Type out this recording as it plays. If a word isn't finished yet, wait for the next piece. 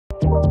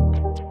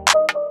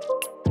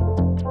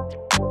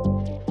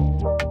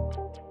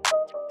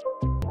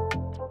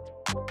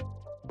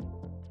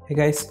Hey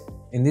guys,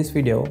 in this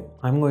video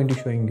I'm going to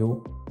showing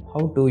you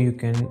how you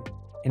can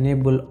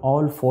enable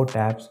all 4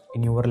 tabs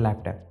in your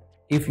laptop.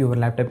 If your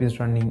laptop is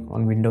running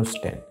on Windows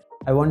 10,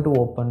 I want to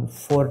open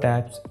 4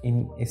 tabs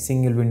in a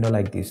single window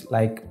like this,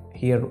 like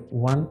here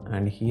one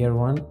and here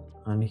one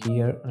and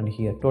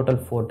here, total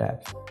 4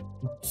 tabs.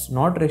 It's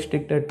not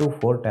restricted to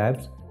 4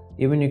 tabs.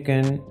 Even you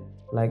can,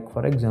 like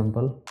for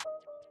example,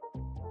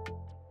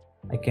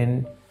 I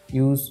can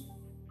use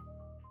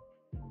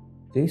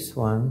this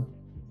one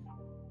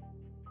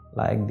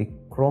like the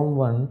Chrome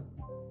one,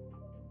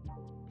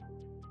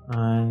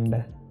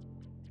 and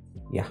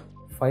yeah,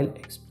 file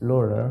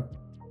explorer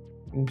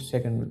in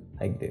second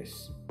like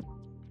this.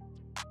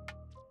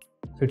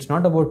 So it's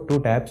not about 2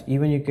 tabs,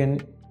 even you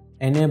can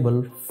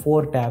enable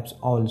 4 tabs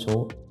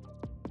also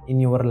in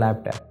your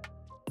laptop.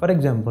 For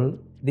example,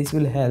 this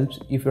will help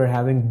if you're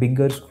having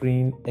bigger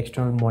screen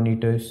external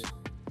monitors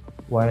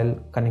while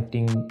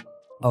connecting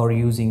or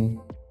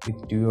using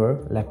with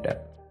your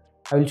laptop.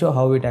 I will show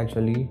how it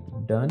actually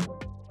done.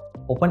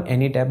 Open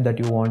any tab that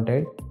you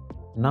wanted.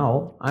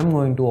 Now I'm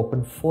going to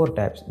open 4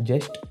 tabs.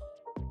 Just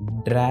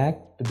drag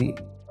to the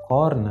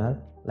corner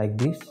like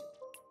this.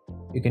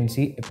 You can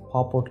see a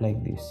pop-out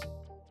like this.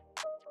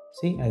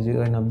 See, as you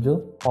can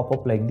observe,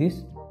 pop-up like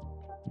this.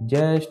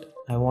 Just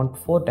I want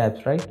 4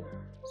 tabs, right?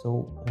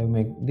 So I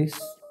make this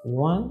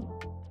one,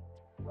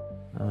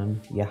 and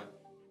yeah,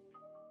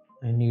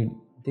 I need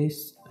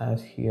this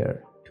as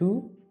here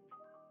 2,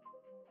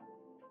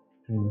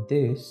 and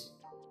this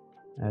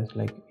as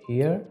like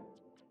here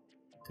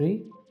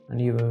 3,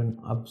 and you will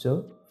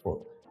observe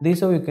 4. This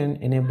is how you can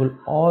enable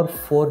all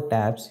 4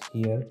 tabs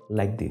here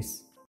like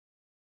this.